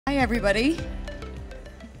Hi, everybody.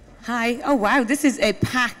 Hi. Oh, wow, this is a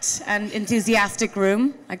packed and enthusiastic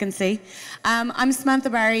room, I can see. I'm Samantha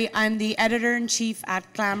Berry. I'm the Editor-In-Chief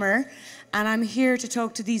at Glamour, and I'm here to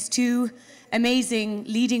talk to these two amazing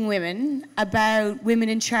leading women about women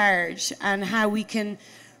in charge and how we can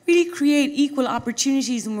really create equal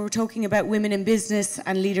opportunities when we're talking about women in business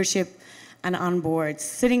and leadership and on boards.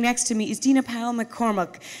 Sitting next to me is Dina Powell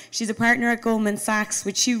McCormick. She's a partner at Goldman Sachs,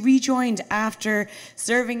 which she rejoined after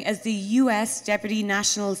serving as the US Deputy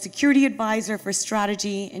National Security Advisor for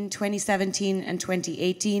Strategy in 2017 and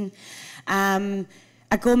 2018.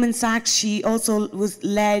 At Goldman Sachs, she also was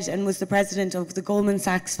led and was the president of the Goldman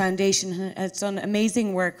Sachs Foundation and has done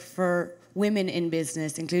amazing work for women in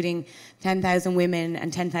business, including 10,000 women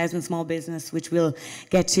and 10,000 small business, which we'll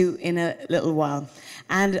get to in a little while.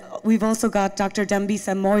 And we've also got Dr.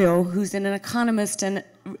 Dambisa Moyo, who's an economist and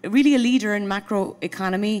really a leader in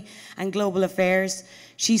macroeconomy and global affairs.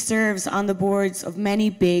 She serves on the boards of many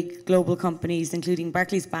big global companies, including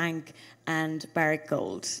Barclays Bank and Barrick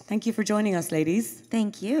Gold. Thank you for joining us, ladies.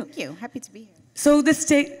 Thank you. Thank you. Happy to be here. So the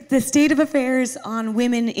state of affairs on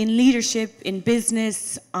women in leadership, in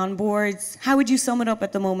business, on boards, how would you sum it up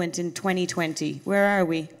at the moment in 2020? Where are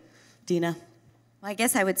we, Dina? Well, I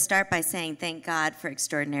guess I would start by saying thank God for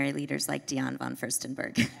extraordinary leaders like Dion von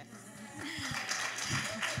Furstenberg.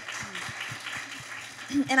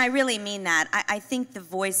 And I really mean that. I think the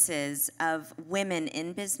voices of women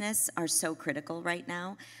in business are so critical right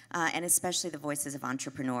now, and especially the voices of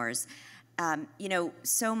entrepreneurs. You know,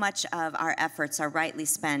 so much of our efforts are rightly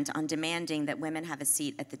spent on demanding that women have a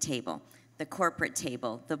seat at the table, the corporate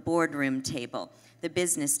table, the boardroom table, the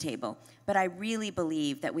business table. But I really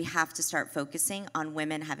believe that we have to start focusing on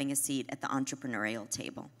women having a seat at the entrepreneurial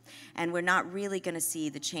table. And we're not really going to see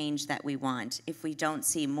the change that we want if we don't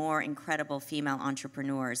see more incredible female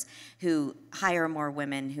entrepreneurs who hire more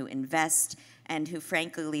women, who invest, and who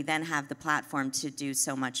frankly then have the platform to do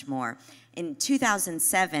so much more. In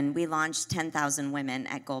 2007, we launched 10,000 Women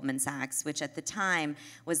at Goldman Sachs, which at the time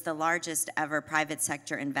was the largest ever private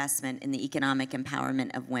sector investment in the economic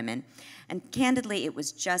empowerment of women. And candidly, it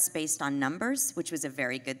was just based on numbers, which was a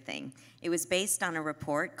very good thing. It was based on a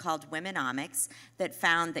report called Womenomics that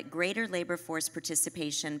found that greater labor force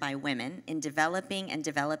participation by women in developing and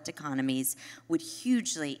developed economies would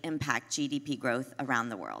hugely impact GDP growth around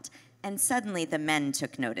the world. And suddenly the men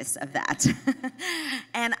took notice of that.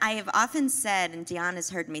 And I have often said, and Dion has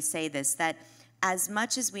heard me say this, that as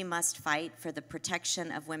much as we must fight for the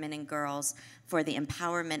protection of women and girls, for the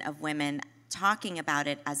empowerment of women, talking about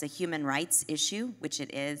it as a human rights issue, which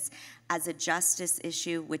it is, as a justice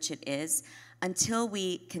issue, which it is, until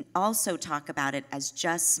we can also talk about it as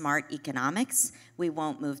just smart economics, we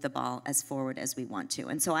won't move the ball as forward as we want to.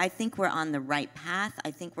 And so I think we're on the right path.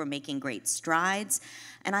 I think we're making great strides.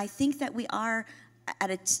 And I think that we are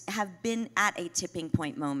have been at a tipping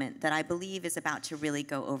point moment that I believe is about to really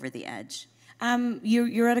go over the edge.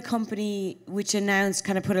 You're at a company which announced,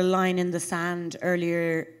 kind of put a line in the sand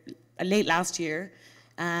earlier, late last year,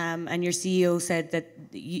 and your CEO said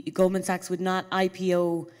that Goldman Sachs would not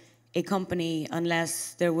IPO a company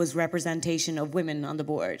unless there was representation of women on the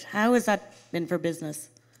board. How has that been for business?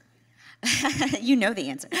 You know the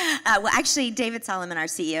answer. Well, actually, David Solomon, our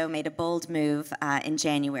CEO, made a bold move in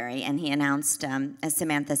January, and he announced, as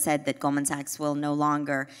Samantha said, that Goldman Sachs will no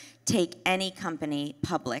longer take any company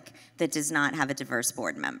public that does not have a diverse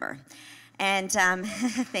board member. And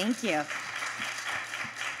thank you.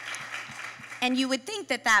 And you would think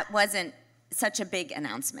that that wasn't such a big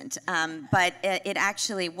announcement, but it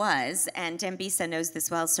actually was, and Dambisa knows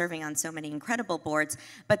this well, serving on so many incredible boards,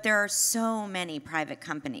 but there are so many private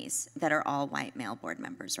companies that are all white male board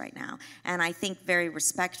members right now. And I think very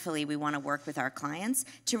respectfully we want to work with our clients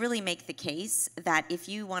to really make the case that if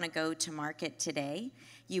you want to go to market today,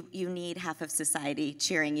 you need half of society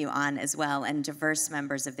cheering you on as well, and diverse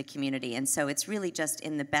members of the community. And so it's really just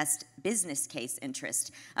in the best business case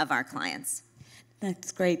interest of our clients.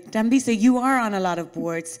 That's great. Dambisa, you are on a lot of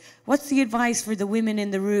boards. What's the advice for the women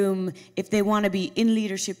in the room if they want to be in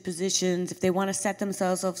leadership positions, if they want to set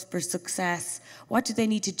themselves up for success? What do they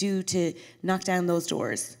need to do to knock down those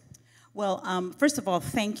doors? Well, first of all,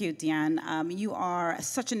 thank you, Diane. You are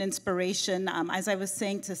such an inspiration. As I was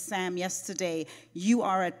saying to Sam yesterday, you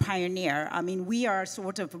are a pioneer. I mean, we are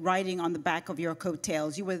sort of riding on the back of your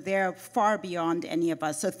coattails. You were there far beyond any of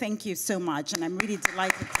us. So thank you so much, and I'm really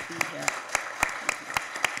delighted to be here.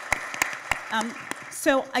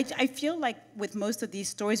 So I feel like with most of these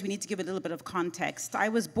stories, we need to give a little bit of context. I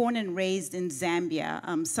was born and raised in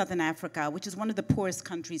Zambia, Southern Africa, which is one of the poorest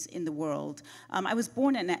countries in the world. I was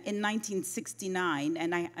born in 1969,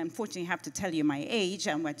 and I unfortunately have to tell you my age.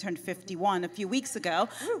 I turned 51 a few weeks ago.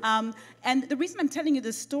 And the reason I'm telling you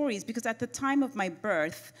this story is because at the time of my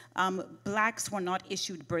birth, blacks were not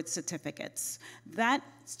issued birth certificates. That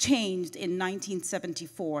changed in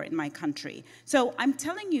 1974 in my country. So I'm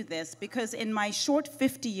telling you this because in my short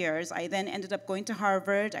 50 years, I then ended up going to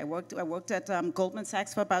Harvard. I worked at Goldman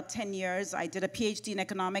Sachs for about 10 years. I did a PhD in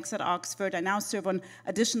economics at Oxford. I now serve on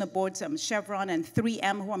additional boards, Chevron and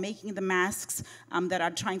 3M, who are making the masks that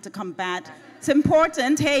are trying to combat. It's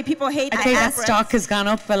important. Hey, people hate. I think that stock has gone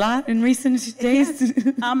up a lot in recent days.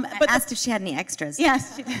 Yes. But I asked if she had any extras.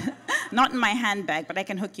 Yes, not in my handbag, but I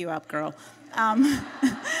can hook you up, girl.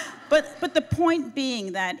 But the point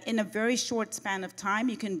being that in a very short span of time,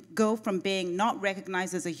 you can go from being not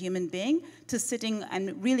recognized as a human being to sitting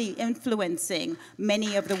and really influencing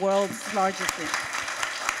many of the world's largest things.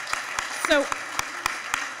 So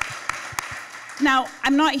now,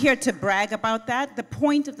 I'm not here to brag about that. The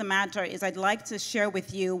point of the matter is I'd like to share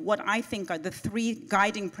with you what I think are the 3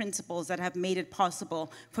 guiding principles that have made it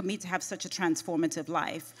possible for me to have such a transformative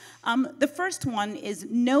life. The first one is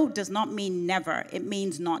no does not mean never. It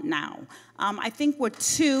means not now. I think we're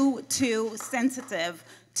too sensitive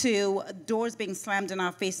to doors being slammed in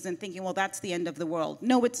our faces and thinking, well, that's the end of the world.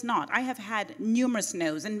 No, it's not. I have had numerous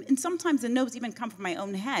no's, and sometimes the no's even come from my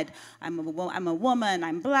own head. I'm a woman,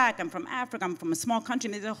 I'm black, I'm from Africa, I'm from a small country.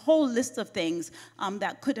 There's a whole list of things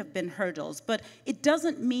that could have been hurdles, but it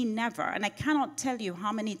doesn't mean never, and I cannot tell you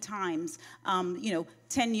how many times,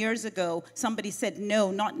 10 years ago, somebody said,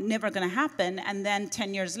 no, never going to happen. And then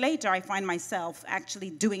 10 years later, I find myself actually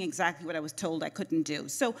doing exactly what I was told I couldn't do.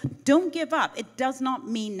 So don't give up. It does not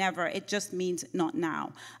mean never. It just means not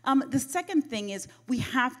now. The second thing is we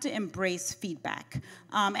have to embrace feedback.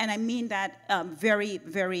 And I mean that very,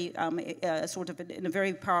 very sort of in a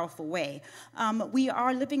very powerful way. We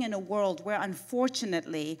are living in a world where,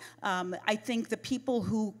 unfortunately, I think the people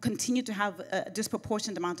who continue to have a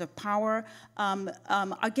disproportionate amount of power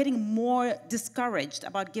are getting more discouraged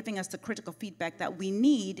about giving us the critical feedback that we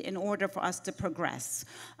need in order for us to progress.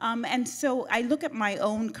 And so I look at my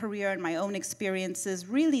own career and my own experiences.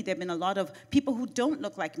 Really, there have been a lot of people who don't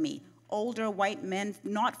look like me, older white men,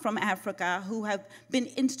 not from Africa, who have been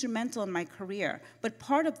instrumental in my career. But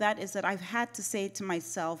part of that is that I've had to say to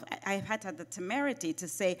myself, I've had to have the temerity to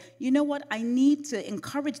say, you know what, I need to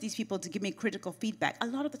encourage these people to give me critical feedback. A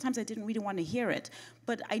lot of the times I didn't really want to hear it,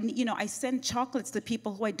 but I send chocolates to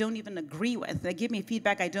people who I don't even agree with. They give me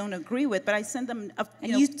feedback I don't agree with, but I send them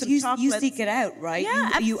some chocolates. You seek it out, right?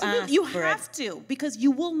 Yeah, you ask you for have it. to, because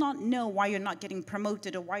you will not know why you're not getting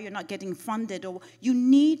promoted or why you're not getting funded, or you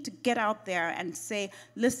need to get out there and say,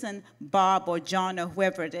 listen, Bob or John or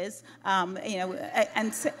whoever it is,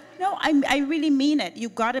 and say, no, I really mean it.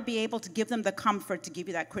 You've got to be able to give them the comfort to give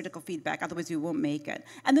you that critical feedback, otherwise you won't make it.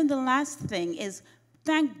 And then the last thing is,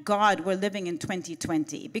 thank God we're living in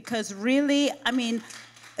 2020, because really, I mean,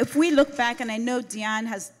 if we look back, and I know Diane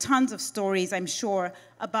has tons of stories, I'm sure,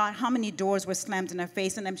 about how many doors were slammed in her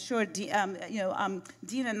face, and I'm sure Dina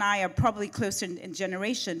and I are probably closer in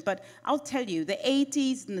generation, but I'll tell you, the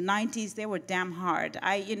 80s and the 90s, they were damn hard.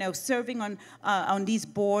 Serving on these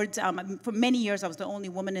boards, for many years I was the only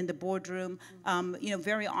woman in the boardroom.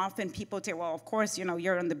 Very often people say, well, of course,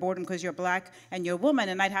 you're in the boardroom because you're black and you're a woman,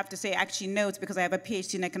 and I'd have to say, actually, no, it's because I have a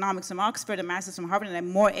PhD in economics from Oxford, a master's from Harvard, and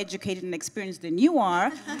I'm more educated and experienced than you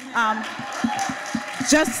are.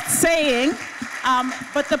 Just saying.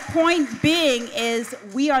 But the point being is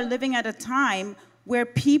we are living at a time where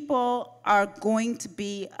people are going to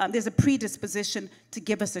be, there's a predisposition to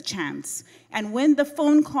give us a chance. And when the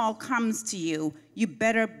phone call comes to you, you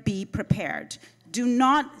better be prepared. Do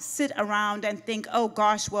not sit around and think, oh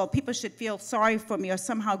gosh, well, people should feel sorry for me or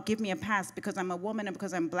somehow give me a pass because I'm a woman or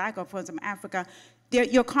because I'm black or because I'm Africa.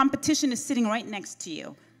 Your competition is sitting right next to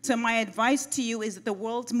you. So my advice to you is that the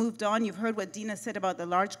world's moved on. You've heard what Dina said about the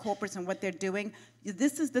large corporates and what they're doing.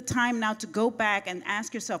 This is the time now to go back and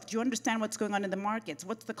ask yourself, do you understand what's going on in the markets?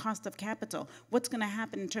 What's the cost of capital? What's going to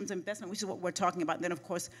happen in terms of investment, which is what we're talking about. And then, of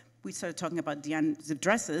course, we started talking about Diane's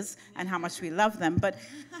dresses and how much we love them. But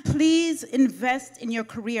please invest in your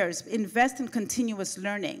careers. Invest in continuous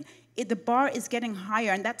learning. The bar is getting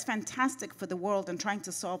higher, and that's fantastic for the world and trying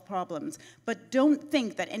to solve problems. But don't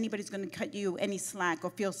think that anybody's going to cut you any slack or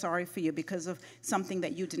feel sorry for you because of something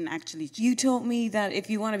that you didn't actually choose. You told me that if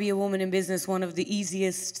you want to be a woman in business, one of the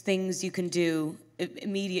easiest things you can do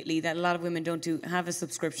immediately that a lot of women don't do, have a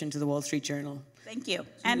subscription to the Wall Street Journal. Thank you.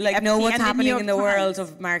 And like know what's happening in the world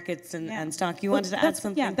of markets and stock. You wanted to add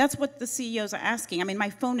something? Yeah, that's what the CEOs are asking. I mean, my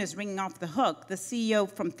phone is ringing off the hook. The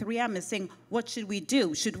CEO from 3M is saying, what should we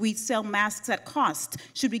do? Should we sell masks at cost?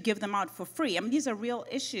 Should we give them out for free? I mean, these are real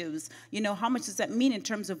issues. You know, how much does that mean in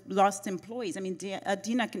terms of lost employees? I mean,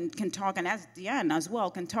 Dina can talk, and as Diane as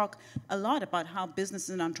well, can talk a lot about how businesses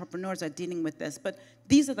and entrepreneurs are dealing with this. But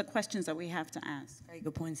these are the questions that we have to ask. Very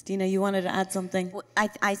good points. Dina, you wanted to add something? Well,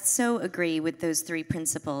 I so agree with those three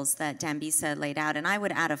principles that Dambisa laid out, and I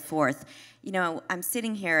would add a fourth. You know, I'm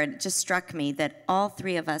sitting here, and it just struck me that all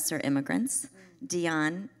three of us are immigrants.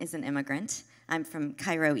 Dion is an immigrant. I'm from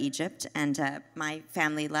Cairo, Egypt, and my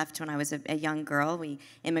family left when I was a young girl. We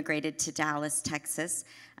immigrated to Dallas, Texas.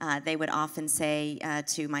 They would often say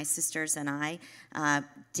to my sisters and I,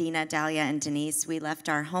 Dina, Dahlia, and Denise, we left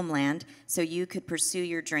our homeland so you could pursue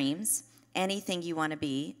your dreams, anything you want to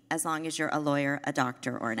be, as long as you're a lawyer, a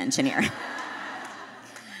doctor, or an engineer.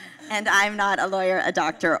 And I'm not a lawyer, a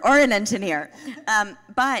doctor, or an engineer.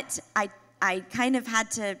 But I kind of had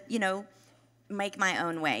to, you know, make my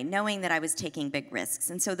own way, knowing that I was taking big risks.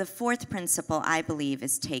 And so the fourth principle, I believe,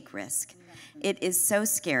 is take risk. It is so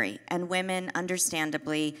scary, and women,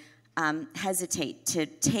 understandably, hesitate to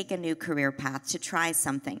take a new career path, to try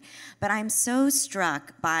something. But I'm so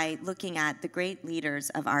struck by looking at the great leaders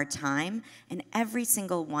of our time, and every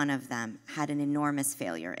single one of them had an enormous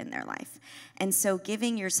failure in their life. And so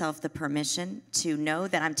giving yourself the permission to know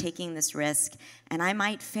that I'm taking this risk, and I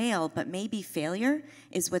might fail, but maybe failure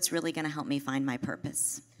is what's really going to help me find my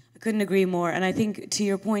purpose. I couldn't agree more. And I think to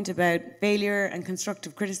your point about failure and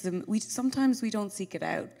constructive criticism, sometimes we don't seek it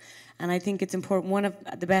out. And I think it's important. One of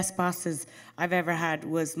the best bosses I've ever had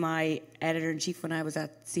was my editor-in-chief when I was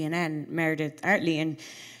at CNN, Meredith Artley. And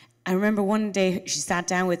I remember one day she sat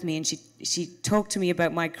down with me and she talked to me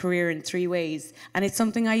about my career in 3 ways. And it's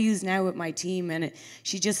something I use now with my team. And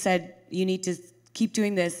she just said, you need to keep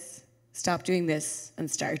doing this, stop doing this, and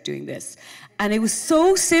start doing this. And it was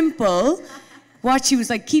so simple. What she was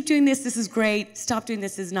like, keep doing this is great, stop doing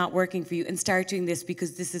this is not working for you, and start doing this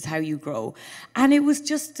because this is how you grow. And it was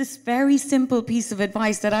just this very simple piece of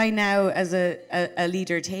advice that I now, as a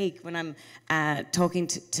leader, take when I'm talking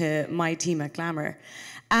to my team at Glamour.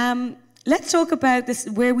 Let's talk about this,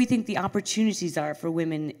 where we think the opportunities are for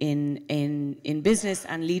women in business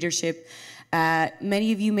and leadership.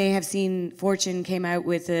 Many of you may have seen Fortune came out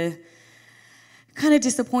with a kind of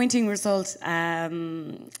disappointing result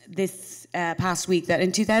this past week, that in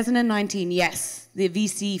 2019, yes, the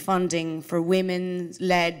VC funding for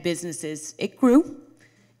women-led businesses, it grew.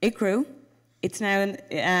 It's now,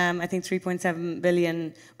 I think, 3.7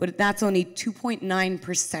 billion, but that's only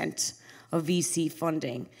 2.9% of VC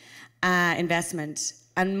funding investment.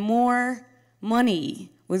 And more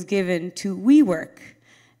money was given to WeWork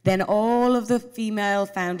than all of the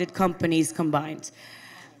female-founded companies combined.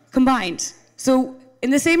 So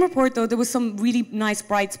in the same report, though, there was some really nice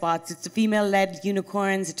bright spots. It's the female-led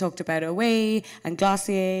unicorns. It talked about Away and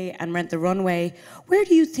Glossier and Rent the Runway. Where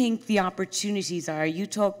do you think the opportunities are? You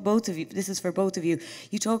talk, both of you, this is for both of you.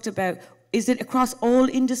 You talked about, is it across all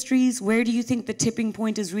industries? Where do you think the tipping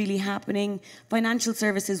point is really happening? Financial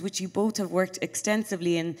services, which you both have worked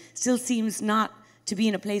extensively in, still seems not to be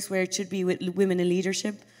in a place where it should be with women in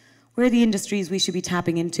leadership. Where are the industries we should be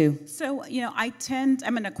tapping into? So, you know,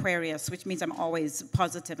 I'm an Aquarius, which means I'm always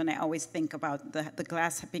positive and I always think about the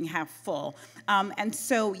glass being half full. And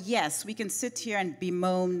so, yes, we can sit here and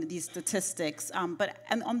bemoan these statistics, but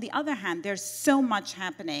on the other hand, there's so much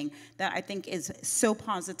happening that I think is so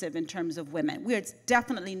positive in terms of women. We're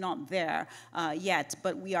definitely not there yet,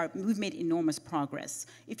 but we've made enormous progress.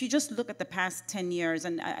 If you just look at the past 10 years,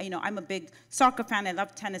 and you know, I'm a big soccer fan, I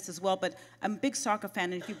love tennis as well, but I'm a big soccer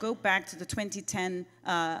fan, and if you go back to the 2010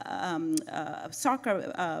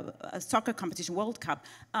 soccer competition, World Cup.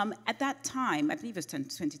 At that time, I believe it was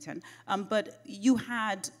 2010, but you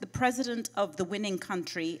had the president of the winning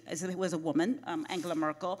country, as it was a woman, Angela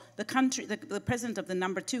Merkel. The president of the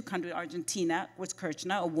number 2 country, Argentina, was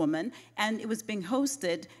Kirchner, a woman, and it was being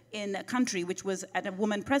hosted in a country which was at a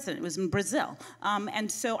woman president. It was in Brazil.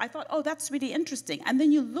 And so I thought, oh, that's really interesting. And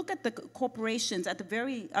then you look at the corporations at the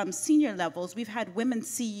very senior levels. We've had women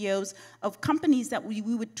CEOs of companies that we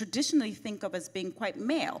would traditionally think of as being quite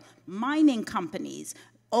male, mining companies,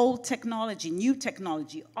 old technology, new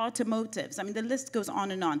technology, automotives. I mean, the list goes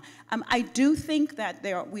on and on. I do think that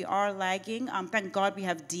we are lagging. Thank God we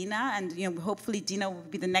have Dina, and hopefully Dina will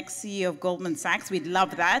be the next CEO of Goldman Sachs. We'd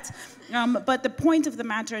love that. But the point of the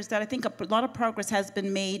matter is that I think a lot of progress has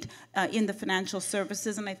been made in the financial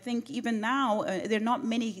services, and I think even now there are not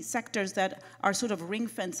many sectors that are sort of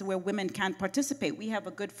ring-fenced where women can't participate. We have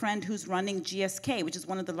a good friend who's running GSK, which is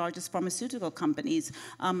one of the largest pharmaceutical companies,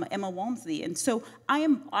 Emma Walmsley. And so I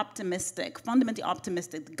am optimistic, fundamentally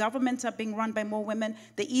optimistic. The governments are being run by more women.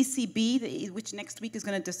 The ECB, which next week is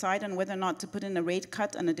going to decide on whether or not to put in a rate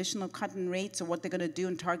cut, an additional cut in rates, or what they're going to do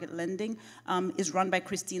in target lending, is run by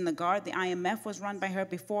Christine Lagarde. The IMF was run by her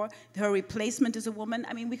before. Her replacement is a woman.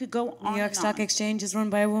 I mean, we could go on. New York Stock Exchange is run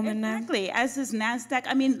by a woman now. Exactly, as is NASDAQ.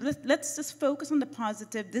 I mean, let's just focus on the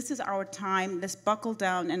positive. This is our time. Let's buckle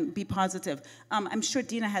down and be positive. I'm sure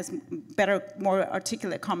Dina has better, more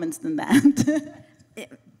articulate comments than that.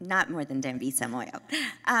 Not more than Dambisa Moyo.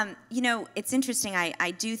 It's interesting.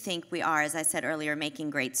 I do think we are, as I said earlier, making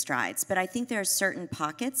great strides. But I think there are certain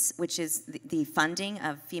pockets, which is the funding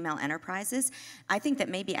of female enterprises. I think that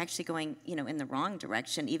may be actually going, in the wrong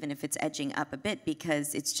direction, even if it's edging up a bit,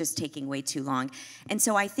 because it's just taking way too long. And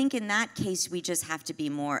so I think in that case, we just have to be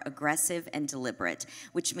more aggressive and deliberate,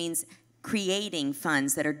 which means creating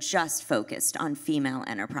funds that are just focused on female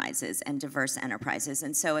enterprises and diverse enterprises.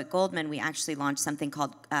 And so at Goldman, we actually launched something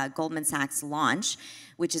called Goldman Sachs Launch,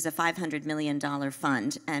 which is a $500 million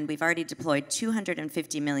fund, and we've already deployed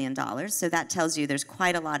 $250 million, so that tells you there's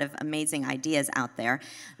quite a lot of amazing ideas out there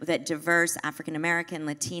that diverse African-American,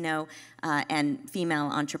 Latino, and female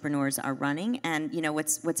entrepreneurs are running. And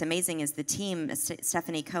what's amazing is the team,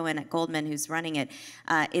 Stephanie Cohen at Goldman, who's running it,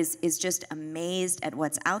 is just amazed at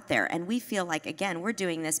what's out there. And we feel like, again, we're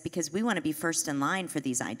doing this because we want to be first in line for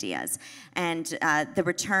these ideas. And the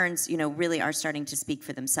returns, really are starting to speak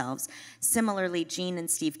for themselves. Similarly, Jean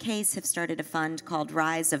and Steve Case have started a fund called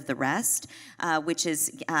Rise of the Rest, which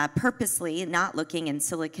is purposely not looking in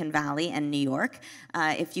Silicon Valley and New York.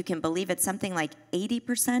 If you can believe it, something like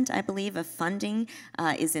 80%, I believe, of funding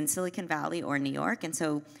is in Silicon Valley or New York. And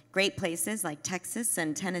so great places like Texas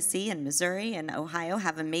and Tennessee and Missouri and Ohio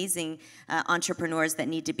have amazing entrepreneurs that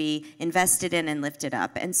need to be invested in and lifted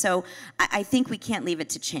up. And so I think we can't leave it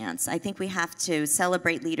to chance. I think we have to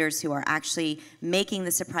celebrate leaders who are actually making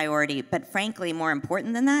this a priority, but frankly, more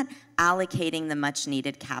important than that, allocating the much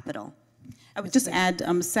needed capital. I would just add,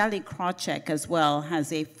 Sally Krawcheck as well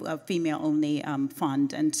has a female-only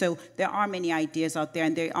fund. And so there are many ideas out there,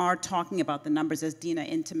 and they are talking about the numbers, as Dina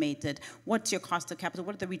intimated. What's your cost of capital?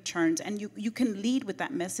 What are the returns? And you can lead with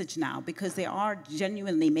that message now, because they are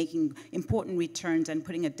genuinely making important returns and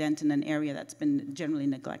putting a dent in an area that's been generally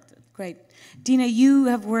neglected. Great. Dina, you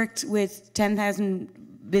have worked with 10,000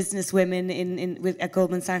 business women at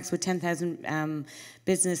Goldman Sachs, with 10,000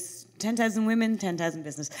 10,000 women, 10,000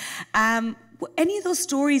 business. Any of those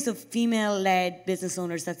stories of female-led business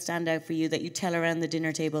owners that stand out for you that you tell around the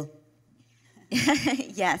dinner table?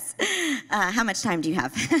 Yes. How much time do you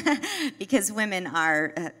have? Because women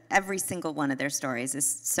are, every single one of their stories is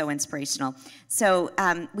so inspirational. So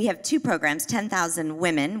we have two programs, 10,000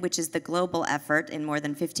 Women, which is the global effort in more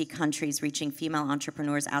than 50 countries reaching female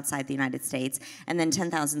entrepreneurs outside the United States, and then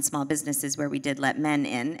 10,000 Small Businesses, where we did let men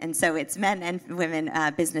in. And so it's men and women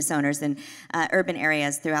business owners in urban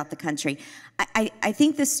areas throughout the country. I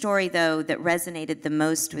think the story, though, that resonated the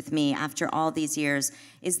most with me after all these years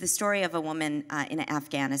is the story of a woman in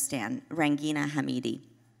Afghanistan, Rangina Hamidi.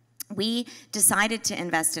 We decided to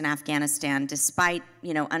invest in Afghanistan despite,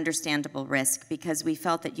 understandable risk, because we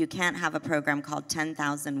felt that you can't have a program called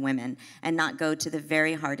 10,000 Women and not go to the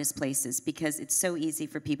very hardest places, because it's so easy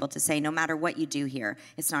for people to say, no matter what you do here,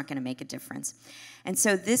 it's not going to make a difference. And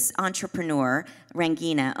so this entrepreneur,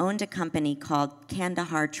 Rangina, owned a company called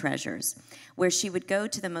Kandahar Treasures, where she would go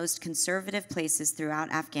to the most conservative places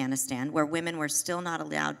throughout Afghanistan, where women were still not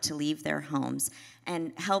allowed to leave their homes,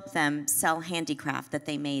 and help them sell handicraft that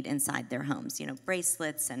they made inside their homes,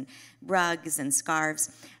 bracelets and rugs and scarves.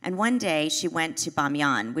 And one day she went to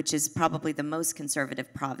Bamyan, which is probably the most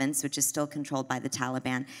conservative province, which is still controlled by the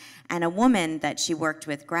Taliban. And a woman that she worked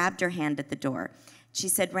with grabbed her hand at the door. She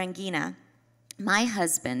said, "Rangina, my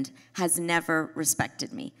husband has never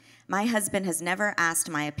respected me. My husband has never asked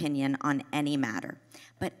my opinion on any matter.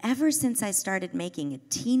 But ever since I started making a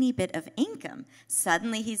teeny bit of income,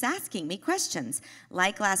 suddenly he's asking me questions.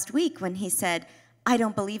 Like last week when he said, 'I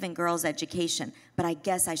don't believe in girls' education, but I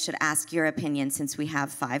guess I should ask your opinion since we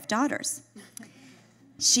have 5 daughters.'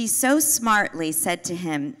 She so smartly said to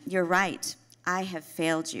him, 'You're right. I have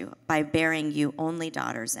failed you by bearing you only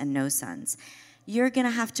daughters and no sons. you're going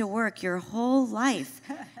to have to work your whole life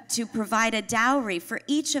to provide a dowry for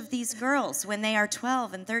each of these girls when they are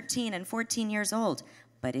 12 and 13 and 14 years old.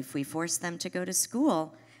 But if we force them to go to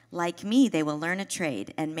school, like me, they will learn a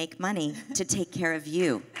trade and make money to take care of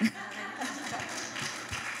you.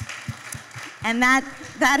 And that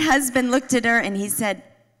husband looked at her and he said,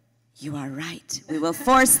 "You are right. We will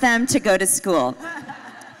force them to go to school."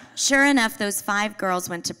 Sure enough, those 5 girls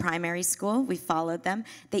went to primary school. We followed them.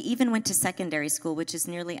 They even went to secondary school, which is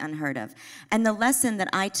nearly unheard of. And the lesson that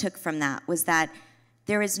I took from that was that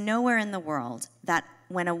there is nowhere in the world that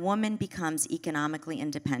when a woman becomes economically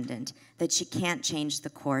independent, that she can't change the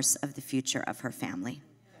course of the future of her family.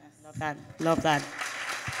 Yes, love that. Love that.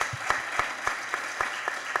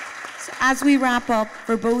 So as we wrap up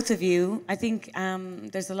for both of you, I think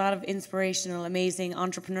there's a lot of inspirational, amazing,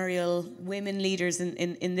 entrepreneurial women leaders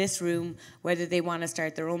in this room, whether they want to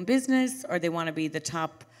start their own business or they want to be the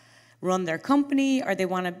top, run their company, or they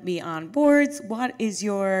want to be on boards. What is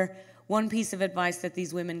your one piece of advice that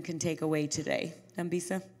these women can take away today?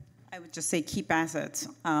 Dambisa? I would just say keep at it.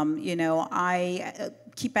 You know, I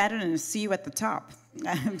keep at it and see you at the top.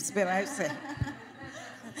 That's what I would say.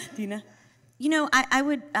 Dina? You know, I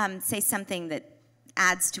would say something that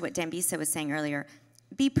adds to what Dambisa was saying earlier.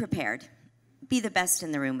 Be prepared. Be the best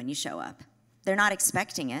in the room when you show up. They're not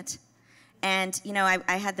expecting it. And, you know,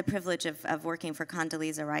 I had the privilege of working for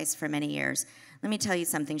Condoleezza Rice for many years. Let me tell you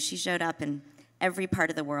something. She showed up in every part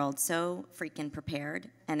of the world so freaking prepared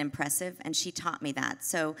and impressive, and she taught me that.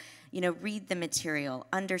 So, you know, read the material,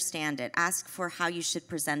 understand it, ask for how you should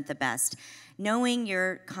present the best. Knowing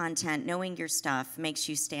your content, knowing your stuff makes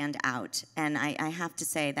you stand out, and I have to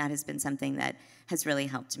say that has been something that has really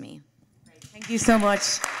helped me. Thank you so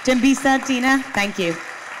much. Dambisa, Dina, thank you.